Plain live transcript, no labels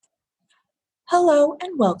Hello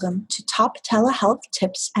and welcome to Top Telehealth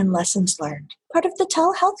Tips and Lessons Learned, part of the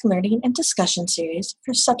Telehealth Learning and Discussion Series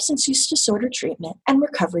for substance use disorder treatment and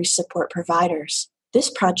recovery support providers. This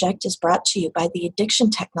project is brought to you by the Addiction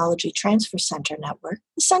Technology Transfer Center Network,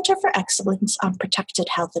 the Center for Excellence on Protected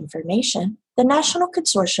Health Information, the National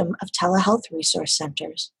Consortium of Telehealth Resource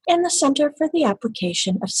Centers, and the Center for the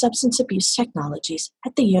Application of Substance Abuse Technologies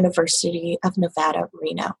at the University of Nevada,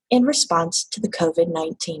 Reno, in response to the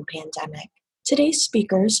COVID-19 pandemic. Today's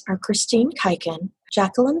speakers are Christine Kuyken,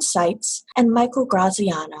 Jacqueline Seitz, and Michael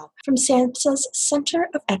Graziano from SAMHSA's Center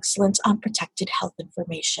of Excellence on Protected Health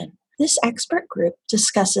Information. This expert group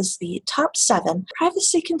discusses the top 7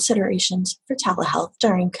 privacy considerations for telehealth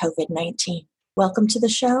during COVID-19. Welcome to the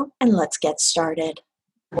show, and let's get started.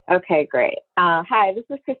 Okay, great. Hi, this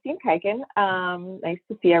is Christine Kuyken. Nice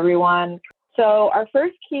to see everyone. So our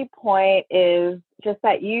first key point is just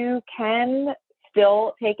that you can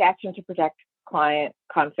still take action to protect client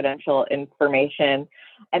confidential information.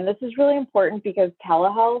 And this is really important because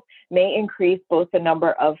telehealth may increase both the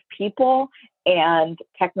number of people and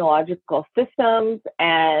technological systems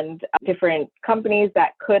and different companies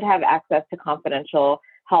that could have access to confidential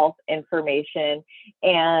health information.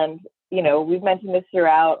 And, we've mentioned this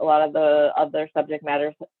throughout. A lot of the other subject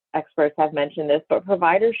matter experts have mentioned this, but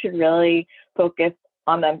providers should really focus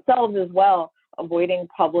on themselves as well, avoiding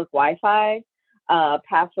public Wi-Fi,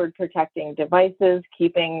 password protecting devices,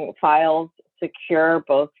 keeping files secure,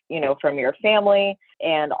 both, from your family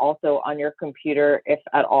and also on your computer, if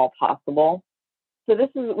at all possible. So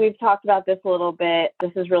we've talked about this a little bit.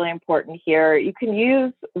 This is really important here. You can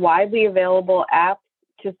use widely available apps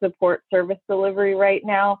to support service delivery right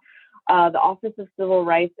now. The Office of Civil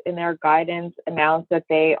Rights, in their guidance, announced that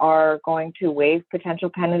they are going to waive potential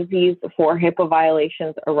penalties for HIPAA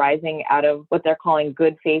violations arising out of what they're calling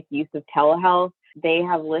good faith use of telehealth. They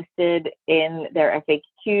have listed in their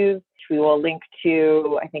FAQs, which we will link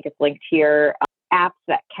to, I think it's linked here, apps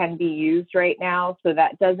that can be used right now. So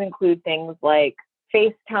that does include things like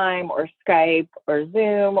FaceTime or Skype or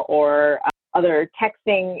Zoom or other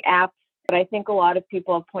texting apps. But I think a lot of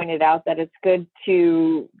people have pointed out that it's good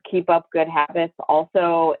to keep up good habits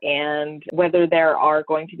also, and whether there are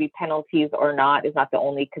going to be penalties or not is not the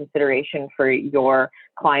only consideration for your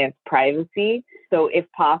client's privacy. So if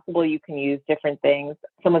possible, you can use different things.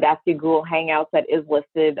 Some of that's the Google Hangouts that is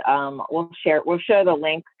listed. We'll share the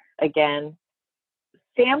link again.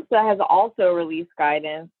 SAMHSA has also released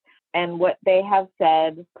guidance. And what they have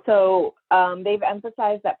said, they've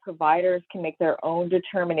emphasized that providers can make their own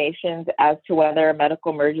determinations as to whether a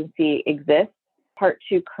medical emergency exists. Part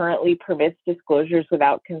 2 currently permits disclosures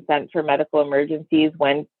without consent for medical emergencies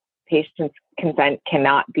when patient's consent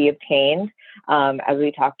cannot be obtained. As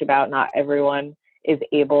we talked about, not everyone is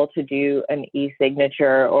able to do an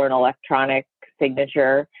e-signature or an electronic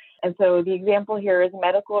signature. And so the example here is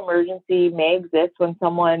medical emergency may exist when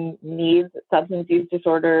someone needs substance use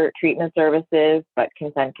disorder treatment services, but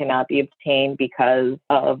consent cannot be obtained because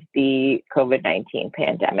of the COVID-19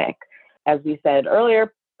 pandemic. As we said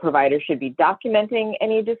earlier, providers should be documenting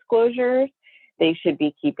any disclosures. They should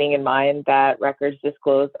be keeping in mind that records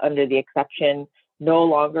disclosed under the exception no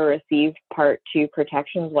longer receive Part 2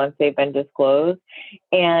 protections once they've been disclosed.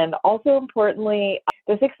 And also importantly,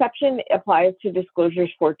 this exception applies to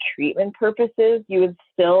disclosures for treatment purposes. You would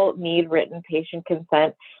still need written patient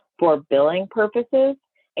consent for billing purposes.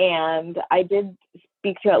 And I did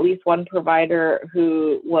speak to at least one provider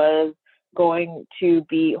who was going to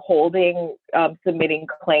be submitting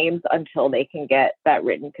claims until they can get that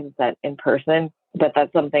written consent in person. But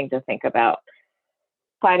that's something to think about.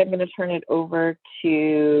 I'm going to turn it over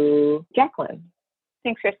to Jacqueline.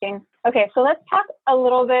 Thanks, Christine. Okay, so let's talk a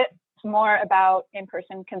little bit more about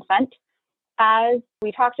in-person consent. As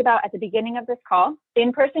we talked about at the beginning of this call,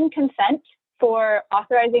 in-person consent for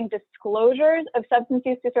authorizing disclosures of substance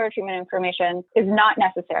use disorder treatment information is not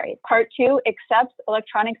necessary. Part 2 accepts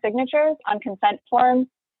electronic signatures on consent forms.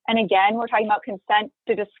 And again, we're talking about consent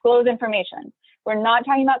to disclose information. We're not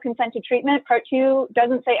talking about consent to treatment. Part 2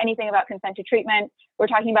 doesn't say anything about consent to treatment. We're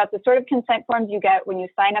talking about the sort of consent forms you get when you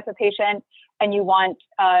sign up a patient and you want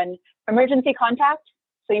an emergency contact.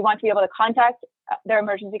 So you want to be able to contact their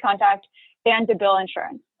emergency contact and to bill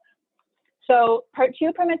insurance. So Part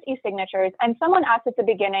 2 permits e-signatures. And someone asked at the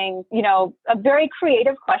beginning, a very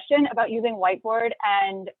creative question about using Whiteboard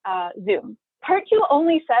and Zoom. Part 2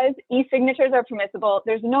 only says e-signatures are permissible.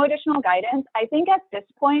 There's no additional guidance. I think at this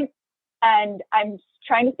point, and I'm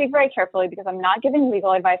trying to speak very carefully because I'm not giving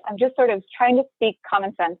legal advice. I'm just sort of trying to speak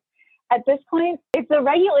common sense. At this point, if the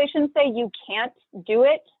regulations say you can't do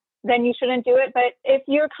it, then you shouldn't do it. But if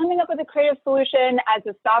you're coming up with a creative solution as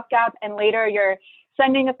a stopgap and later you're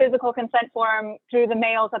sending a physical consent form through the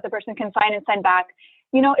mail so that the person can sign and send back,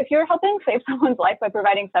 if you're helping save someone's life by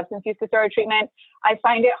providing substance use disorder treatment, I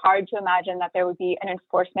find it hard to imagine that there would be an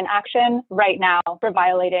enforcement action right now for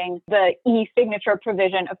violating the e-signature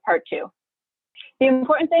provision of Part 2. The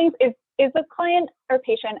important thing is the client or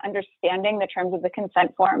patient understanding the terms of the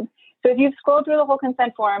consent form. So if you've scrolled through the whole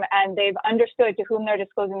consent form and they've understood to whom they're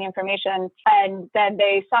disclosing the information, and then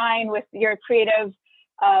they sign with your creative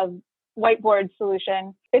whiteboard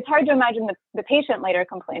solution, it's hard to imagine the patient later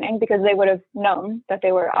complaining because they would have known that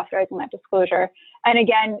they were authorizing that disclosure. And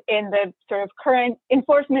again, in the sort of current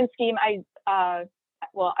enforcement scheme, I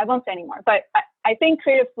won't say anymore, but I think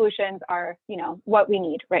creative solutions are, what we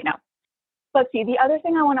need right now. Let's see, the other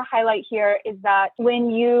thing I want to highlight here is that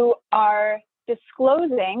when you are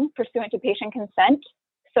disclosing pursuant to patient consent,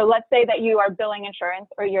 so let's say that you are billing insurance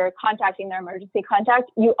or you're contacting their emergency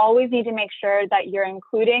contact, you always need to make sure that you're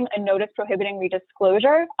including a notice prohibiting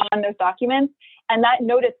redisclosure on those documents. And that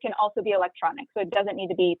notice can also be electronic. So it doesn't need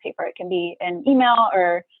to be paper. It can be an email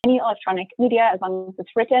or any electronic media as long as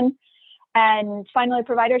it's written. And finally,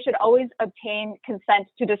 providers should always obtain consent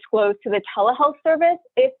to disclose to the telehealth service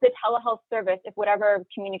if the telehealth service, if whatever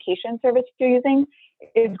communication service you're using,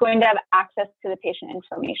 is going to have access to the patient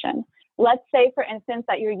information. Let's say, for instance,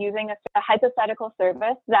 that you're using a hypothetical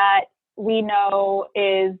service that we know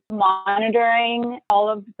is monitoring all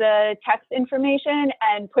of the text information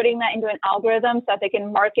and putting that into an algorithm so that they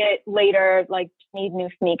can market later, like, need new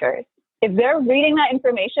sneakers. If they're reading that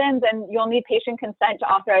information, then you'll need patient consent to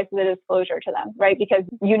authorize the disclosure to them, right? Because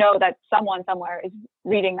you know that someone somewhere is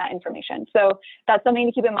reading that information. So that's something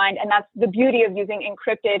to keep in mind. And that's the beauty of using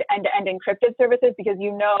encrypted, end-to-end encrypted services, because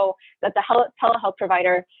you know that the telehealth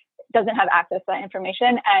provider doesn't have access to that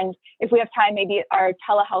information. And if we have time, maybe our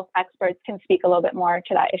telehealth experts can speak a little bit more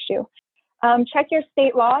to that issue. Check your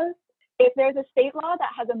state laws. If there's a state law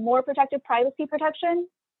that has a more protective privacy protection,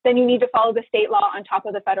 then you need to follow the state law on top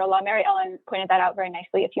of the federal law. Mary Ellen pointed that out very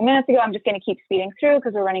nicely a few minutes ago. I'm just going to keep speeding through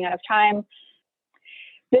because we're running out of time.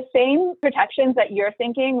 The same protections that you're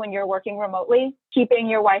thinking when you're working remotely, keeping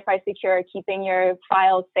your Wi-Fi secure, keeping your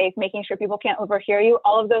files safe, making sure people can't overhear you,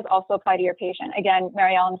 all of those also apply to your patient. Again,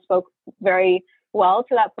 Mary Ellen spoke very well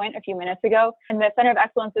to that point a few minutes ago. And the Center of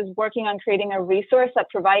Excellence is working on creating a resource that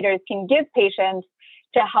providers can give patients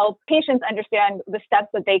to help patients understand the steps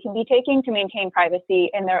that they can be taking to maintain privacy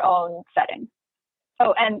in their own setting.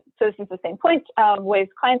 Oh, and so this is the same point. Ways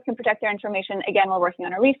clients can protect their information. Again, we're working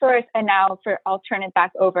on a resource. And now I'll turn it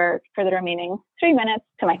back over for the remaining 3 minutes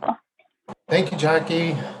to Michael. Thank you,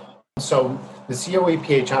 Jackie. So the COE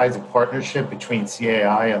PHI is a partnership between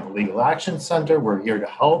CAI and the Legal Action Center. We're here to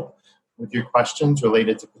help with your questions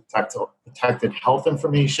related to protected health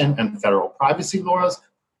information and federal privacy laws.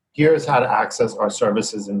 Here's how to access our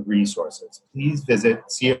services and resources. Please visit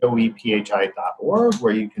coephi.org,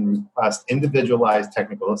 where you can request individualized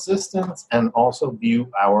technical assistance and also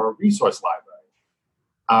view our resource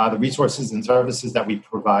library. The resources and services that we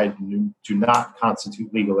provide do not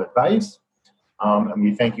constitute legal advice. And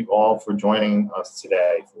we thank you all for joining us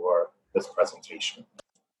today for this presentation.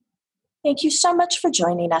 Thank you so much for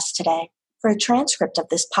joining us today. For a transcript of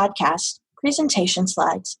this podcast, presentation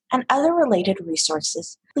slides, and other related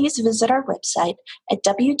resources, please visit our website at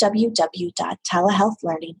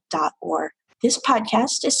www.telehealthlearning.org. This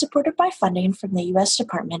podcast is supported by funding from the U.S.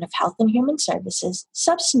 Department of Health and Human Services,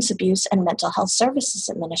 Substance Abuse and Mental Health Services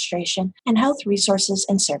Administration, and Health Resources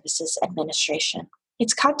and Services Administration.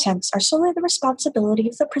 Its contents are solely the responsibility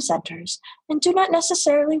of the presenters and do not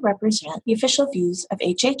necessarily represent the official views of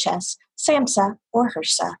HHS, SAMHSA, or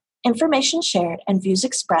HRSA. Information shared and views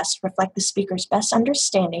expressed reflect the speaker's best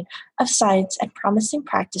understanding of science and promising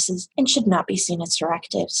practices and should not be seen as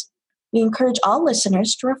directives. We encourage all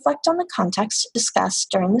listeners to reflect on the context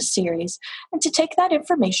discussed during the series and to take that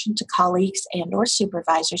information to colleagues and/or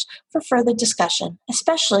supervisors for further discussion,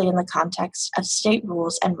 especially in the context of state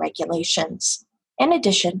rules and regulations. In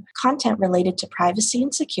addition, content related to privacy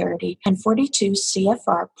and security and 42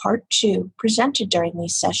 CFR Part 2 presented during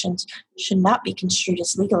these sessions should not be construed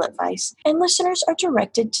as legal advice, and listeners are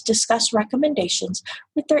directed to discuss recommendations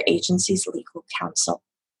with their agency's legal counsel.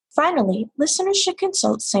 Finally, listeners should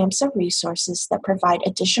consult SAMHSA resources that provide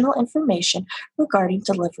additional information regarding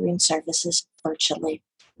delivering services virtually.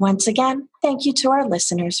 Once again, thank you to our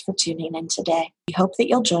listeners for tuning in today. We hope that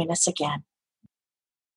you'll join us again.